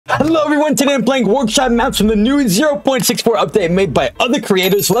Hello everyone, today I'm playing workshop maps from the new 0.64 update made by other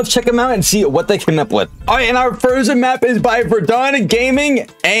creators, so let's check them out and see what they came up with. Alright, and our first map is by Verdun Gaming,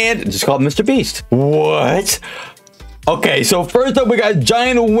 and just called Mr. Beast. What? Okay, so first up we got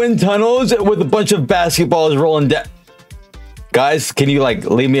giant wind tunnels with a bunch of basketballs rolling down. Guys, can you like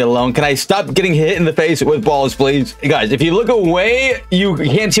leave me alone? Can I stop getting hit in the face with balls, please? Guys, if you look away, you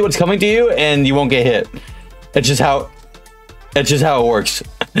can't see what's coming to you and you won't get hit. It's just how it works.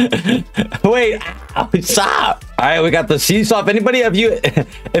 Wait, ow, stop. All right, we got the seesaw. If any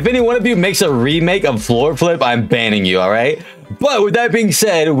one of you makes a remake of floor flip, I'm banning you. All right, but with that being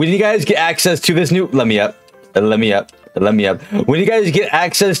said, when you guys get access to this new when you guys get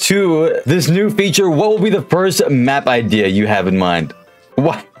access to this new feature, what will be the first map idea you have in mind?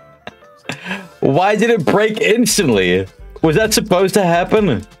 Why did it break instantly? Was that supposed to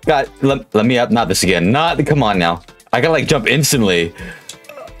happen? God, let me up. Not this again. Come on now. I gotta like jump instantly.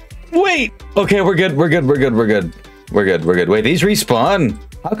 Wait. Okay, we're good. Wait, these respawn?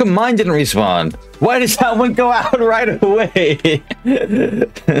 How come mine didn't respawn? Why does that one go out right away?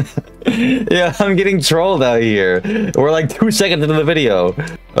 Yeah, I'm getting trolled out here. We're like 2 seconds into the video.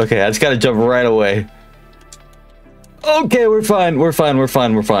 Okay, I just gotta jump right away. Okay, we're fine.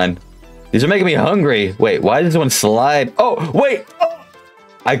 These are making me hungry. Wait, why does this one slide? Oh, wait. Oh.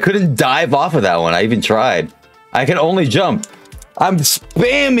 I couldn't dive off of that one. I even tried. I can only jump. I'm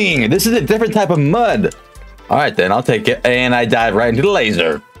spamming. This is a different type of mud. All right, then I'll take it. And I dive right into the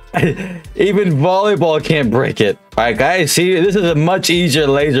laser. Even volleyball can't break it. All right, guys, see, this is a much easier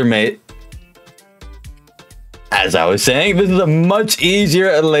laser, mate. As I was saying, this is a much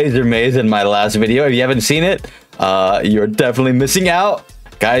easier laser maze than my last video. If you haven't seen it, you're definitely missing out.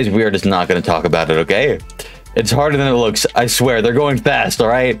 Guys, we are just not going to talk about it, okay? It's harder than it looks. I swear, they're going fast, all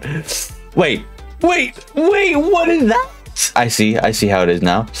right? Wait, what is that? I see how it is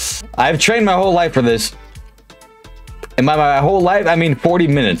now. I've trained my whole life for this. And by my whole life, I mean 40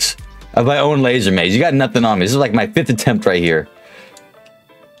 minutes of my own laser maze. You got nothing on me. This is like my 5th attempt right here.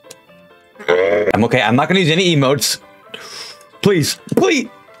 I'm okay. I'm not going to use any emotes. Please. If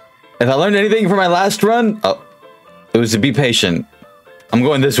I learned anything from my last run, it was to be patient. I'm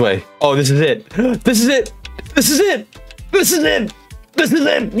going this way. Oh, this is it.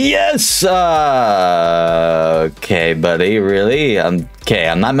 Yes. Okay, buddy. Really? I'm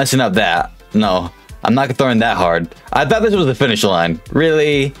not messing up that. No, I'm not throwing that hard. I thought this was the finish line.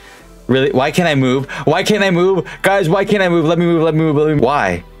 Really? Why can't I move? Guys, why can't I move? Let me move.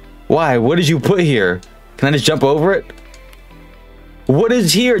 Why? What did you put here? Can I just jump over it? What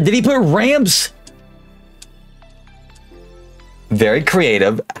is here? Did he put ramps? Very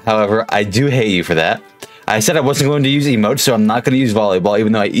creative. However, I do hate you for that. I said I wasn't going to use emotes, so I'm not going to use volleyball,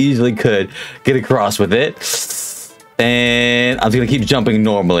 even though I easily could get across with it. And I'm just going to keep jumping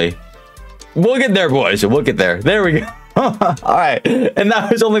normally. We'll get there, boys. We'll get there. There we go. All right. And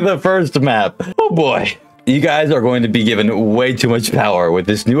that was only the first map. Oh, boy. You guys are going to be given way too much power with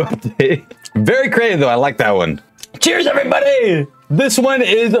this new update. Very creative, though. I like that one. Cheers, everybody. This one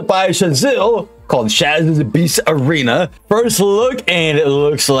is by Shazil, called Shaz's Beast Arena. First look, and it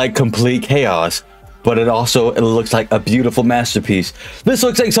looks like complete chaos. But it looks like a beautiful masterpiece. This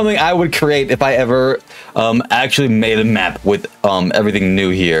looks like something I would create if I ever actually made a map with everything new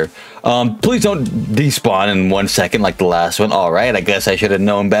here. Please don't despawn in 1 second like the last one. All right, I guess I should have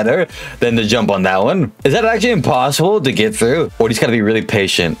known better than to jump on that one. Is that actually impossible to get through? Or you just gotta be really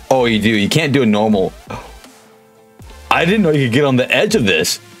patient? Oh, you do. You can't do a normal. I didn't know you could get on the edge of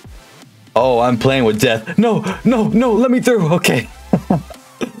this. Oh, I'm playing with death. No, let me through. Okay.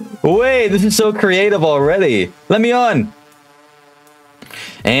 Wait, this is so creative already. Let me on.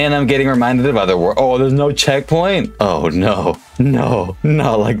 And I'm getting reminded of other world. Oh, there's no checkpoint. Oh, no,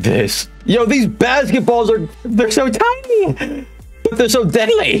 not like this. Yo, these basketballs they're so tiny, but they're so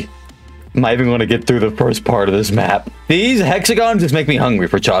deadly. Am I even going to get through the first part of this map? These hexagons just make me hungry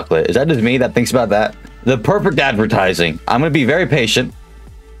for chocolate. Is that just me that thinks about that? The perfect advertising. I'm going to be very patient.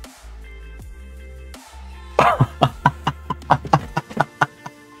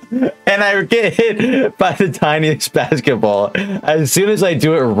 And I get hit by the tiniest basketball as soon as I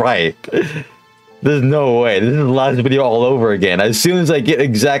do it right. There's no way. This is the last video all over again. As soon as I get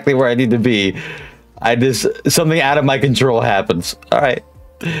exactly where I need to be, something out of my control happens. All right,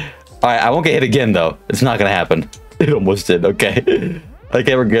 I won't get hit again though. It's not gonna happen. It almost did. Okay,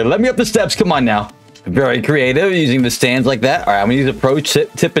 we're good. Let me up the steps. Come on now. Very creative using the stands like that. All right, I'm gonna use approach,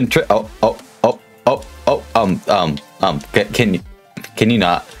 tip, and trip. Can you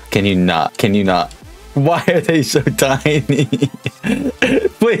not? Why are they so tiny?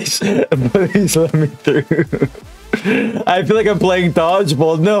 Please let me through. I feel like I'm playing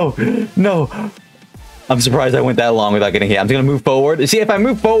dodgeball. No, no. I'm surprised I went that long without getting hit. I'm gonna move forward. See, if I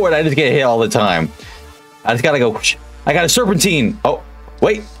move forward, I just get hit all the time. I just gotta go. I got a serpentine. Oh,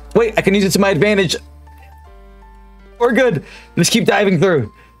 wait. I can use it to my advantage. We're good. Just keep diving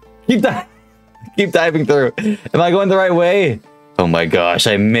through. Keep diving through. Am I going the right way? Oh my gosh,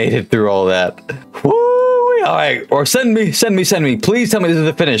 I made it through all that. Woo! All right, or send me. Please tell me this is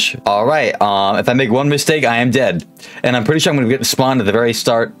the finish. All right. If I make one mistake, I am dead, and I'm pretty sure I'm gonna get spawned at the very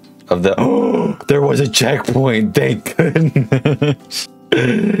start of the. Oh, there was a checkpoint. Thank goodness.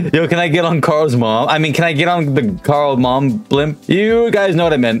 Yo, can I get on Carl's mom? I mean, can I get on the Carl mom blimp? You guys know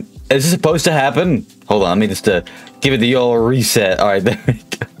what I meant. Is this supposed to happen? Hold on, let me just give it the old reset. All right, there we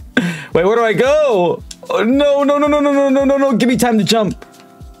go. Wait, where do I go? Oh, no. Give me time to jump.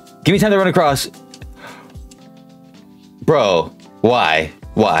 Give me time to run across. Bro, why?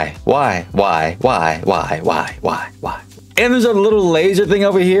 And there's a little laser thing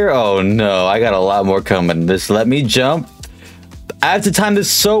over here. Oh no, I got a lot more coming. Just let me jump. I have to time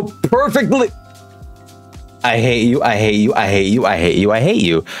this so perfectly. I hate you.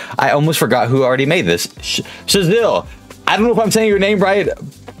 I almost forgot who already made this. Shazil. I don't know if I'm saying your name right,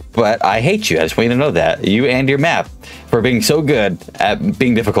 but I hate you. I just want you to know that. You and your map for being so good at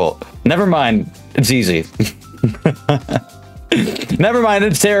being difficult. Never mind. It's easy. Never mind.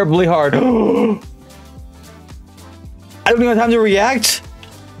 It's terribly hard. I don't even have time to react.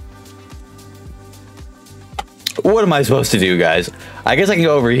 What am I supposed to do, guys? I guess I can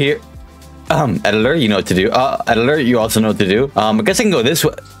go over here. Editor, you know what to do. Editor, you also know what to do. I guess I can go this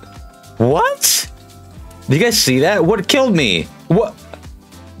way. What? Did you guys see that? What killed me? What?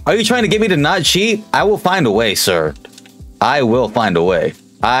 Are you trying to get me to not cheat? I will find a way, sir. I will find a way.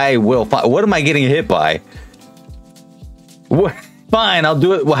 What am I getting hit by? What? Fine, I'll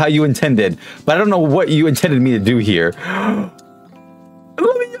do it how you intended. But I don't know what you intended me to do here.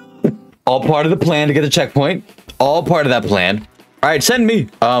 All part of the plan to get the checkpoint. All part of that plan. All right, send me.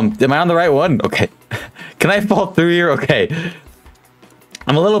 Am I on the right one? Okay. Can I fall through here? Okay.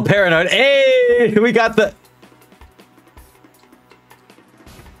 I'm a little paranoid. Hey, we got the...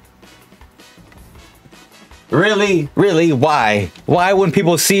 Really? Why? Why when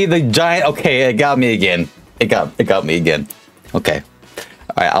people see the giant... Okay, it got me again. It got me again. Okay.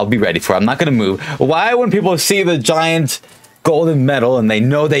 All right, I'll be ready for it. I'm not going to move. Why when people see the giant golden medal and they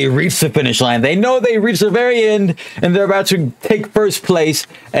know they reached the finish line, they know they reached the very end and they're about to take first place,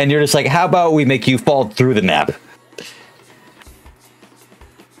 and you're just like, how about we make you fall through the map?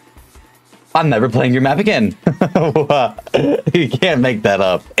 I'm never playing your map again. You can't make that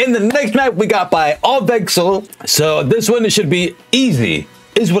up. In the next map, we got by all Vexel. So this one should be easy,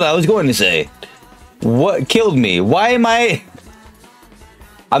 is what I was going to say. What killed me? Why am I...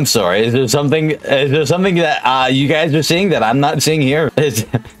 I'm sorry. Is there something that you guys are seeing that I'm not seeing here?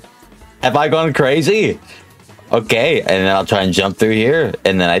 Have I gone crazy? Okay, and then I'll try and jump through here,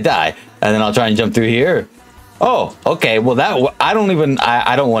 and then I die. And then I'll try and jump through here. Oh, okay. Well, that I don't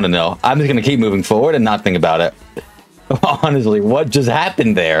want to know. I'm just gonna keep moving forward and not think about it. Honestly, what just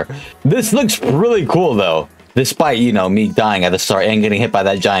happened there? This looks really cool, though. Despite, you know, me dying at the start and getting hit by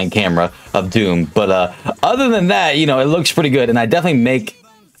that giant camera of doom. But other than that, you know, it looks pretty good, and I definitely make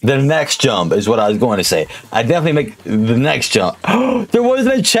the next jump is what I was going to say. I definitely make the next jump. There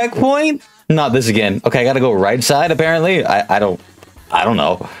wasn't a checkpoint? Not this again. Okay, I gotta go right side, apparently. I don't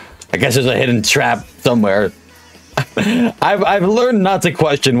know. I guess there's a hidden trap somewhere. I've learned not to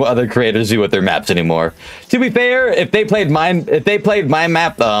question what other creators do with their maps anymore. To be fair, if they played my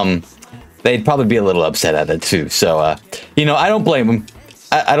map, they'd probably be a little upset at it too. So, you know, I don't blame them.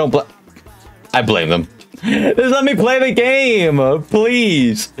 I blame them. Just let me play the game,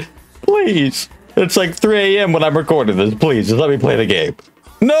 please. Please. It's like 3 a.m. when I'm recording this. Please, just let me play the game.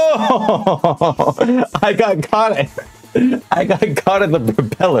 No! I got caught in the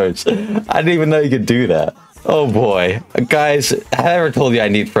propellers. I didn't even know you could do that. Oh boy. Guys, I never told you I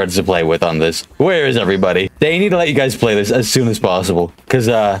need friends to play with on this. Where is everybody? They need to let you guys play this as soon as possible. Because,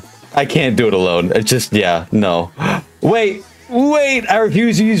 I can't do it alone. It's just, yeah, no. Wait, I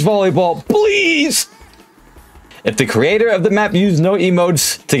refuse to use volleyball. Please! If the creator of the map used no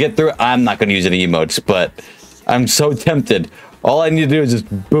emotes to get through, I'm not going to use any emotes, but I'm so tempted. All I need to do is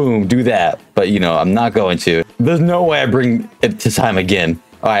just, boom, do that. But, you know, I'm not going to. There's no way I bring it to time again.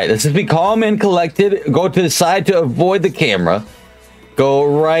 All right, let's just be calm and collected. Go to the side to avoid the camera. Go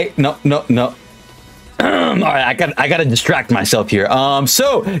right. No. All right, I gotta distract myself here.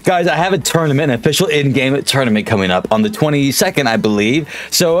 So guys, I have a tournament, an official in-game tournament coming up on the 22nd, I believe.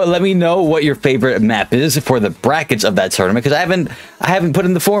 So let me know what your favorite map is for the brackets of that tournament, because I haven't put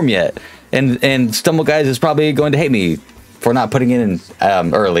in the form yet. and Stumble Guys is probably going to hate me for not putting it in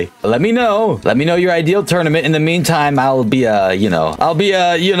early. Let me know your ideal tournament. In the meantime, I'll be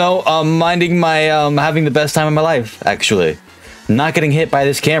minding my having the best time of my life. Actually, not getting hit by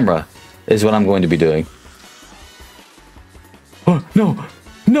this camera is what I'm going to be doing. Oh no.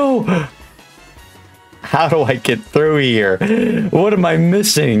 How do I get through here? What am I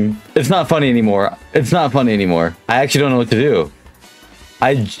missing? It's not funny anymore. It's not funny anymore. I actually don't know what to do.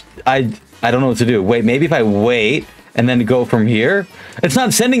 I don't know what to do. Wait, maybe if I wait and then go from here? It's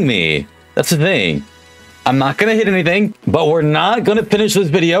not sending me. That's the thing. I'm not gonna hit anything, but we're not gonna finish this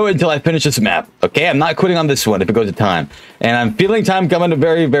video until I finish this map. Okay, I'm not quitting on this one if it goes to time. And I'm feeling time coming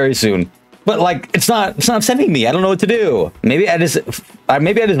very, very soon. But like, it's not sending me. I don't know what to do. Maybe I just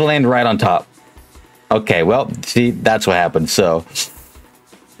land right on top. Okay, well, see, that's what happened. So,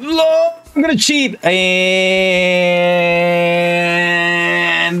 I'm gonna cheat, and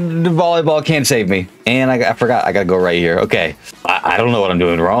the volleyball can't save me. And I forgot, I gotta go right here. Okay, I don't know what I'm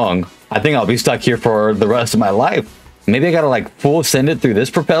doing wrong. I think I'll be stuck here for the rest of my life. Maybe I gotta like full send it through this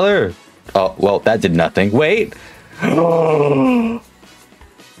propeller. Oh, well, that did nothing. Wait.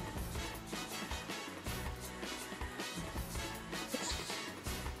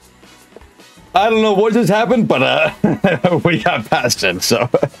 I don't know what just happened, but we got past it, so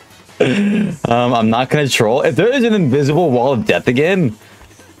I'm not gonna troll. If there is an invisible wall of death again,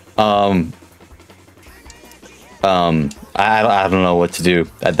 I don't know what to do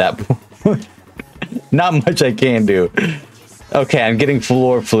at that point. Not much I can do. Okay, I'm getting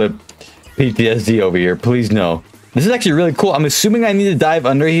floor flip PTSD over here. Please no. This is actually really cool. I'm assuming I need to dive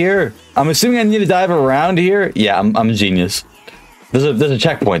under here. I'm assuming I need to dive around here. Yeah, I'm a genius. There's a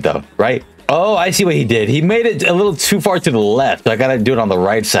checkpoint though, right? Oh, I see what he did. He made it a little too far to the left. So I gotta do it on the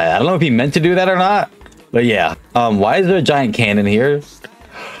right side. I don't know if he meant to do that or not, but yeah. Why is there a giant cannon here?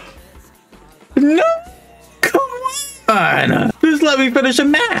 No, come on. Just let me finish a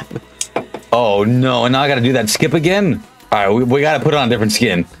map. Oh no, and now I gotta do that skip again. All right, we gotta put on a different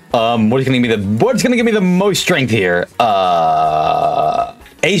skin. What's gonna give me the most strength here?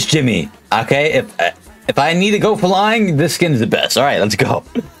 Ace Jimmy. Okay, if I need to go flying, this skin's the best. All right, let's go.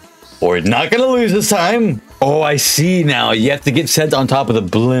 We're not gonna lose this time. Oh, I see now. You have to get sent on top of the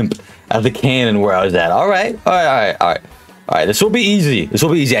blimp of the cannon where I was at. All right. This will be easy. This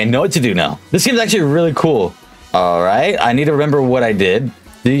will be easy. I know what to do now. This game's actually really cool. All right. I need to remember what I did.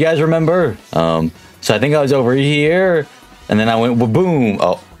 Do you guys remember? So I think I was over here, and then I went boom.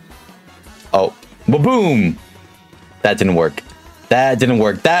 Oh, boom. That didn't work. That didn't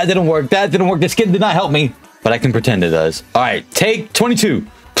work. The skin did not help me, but I can pretend it does. All right. Take 22.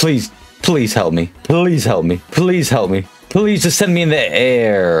 Please help me. Please help me. Please help me. Please just send me in the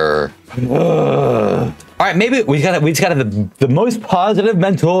air. All right, maybe we just gotta have the most positive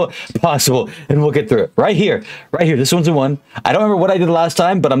mental possible, and we'll get through it. Right here. This one's a 1. I don't remember what I did last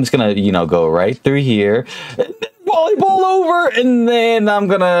time, but I'm just gonna, go right through here, volleyball over, and then I'm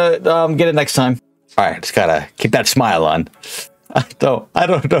gonna get it next time. All right, just gotta keep that smile on. I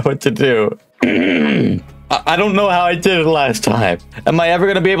don't know what to do. I don't know how I did it last time. Am I ever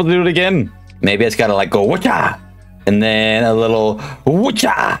gonna be able to do it again? Maybe it's gotta like go whatcha, and then a little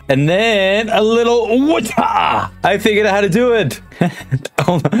whatcha, and then a little whatcha. I figured out how to do it.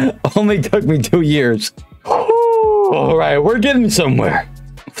 Only took me 2 years. All right, we're getting somewhere.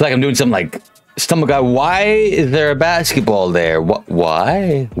 I feel like I'm doing something like Stumble Guy. Why is there a basketball there?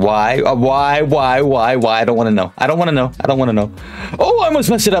 Why? I don't want to know. I don't want to know. Oh, I almost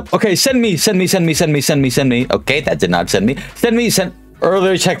messed it up. Okay, send me. Okay, that did not send me. Send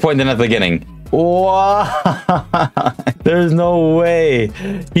earlier checkpoint than at the beginning. Why? There's no way.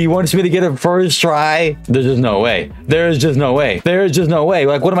 He wants me to get it first try. There's just no way. There's just no way.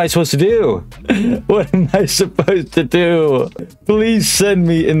 Like, what am I supposed to do? What am I supposed to do? Please send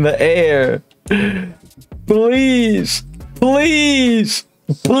me in the air. Please.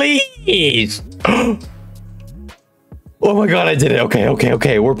 Oh my god, I did it.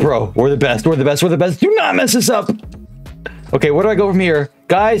 Okay. We're pro. We're the best. Do not mess this up. Okay, where do I go from here?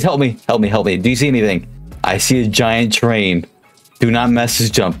 Guys, help me. Do you see anything? I see a giant train. Do not mess this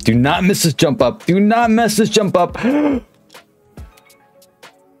jump. Do not miss this jump up. Checkpoint.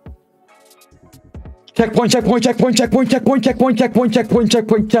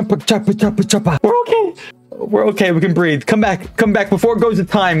 We're okay. We can breathe. Come back before it goes to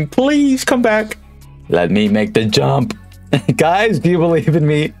time. Please come back. Let me make the jump. Guys, do you believe in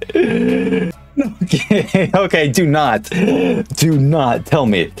me? Okay, do not tell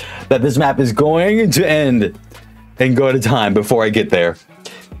me that this map is going to end and go to time before I get there.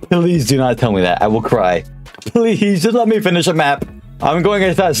 Please do not tell me that. I will cry. Please, just let me finish a map. I'm going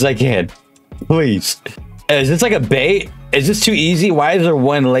as fast as I can. Please. Is this like a bait? Is this too easy? Why is there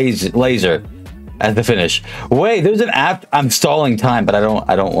one laser at the finish? Wait, there's an app. I'm stalling time, but I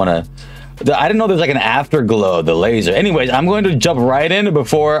don't want to. I didn't know there's like an afterglow of the laser. Anyways, I'm going to jump right in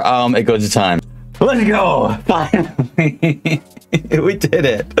before it goes to time. Let's go. Finally. We did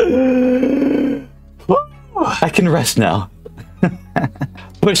it. I can rest now.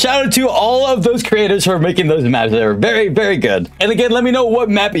 But shout out to all of those creators who are making those maps. They're very, very good. And again, let me know what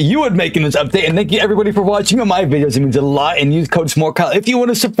map you would make in this update. And thank you everybody for watching my videos. It means a lot. And use code smorekyle if you want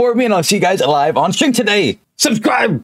to support me. And I'll see you guys live on stream today. Subscribe.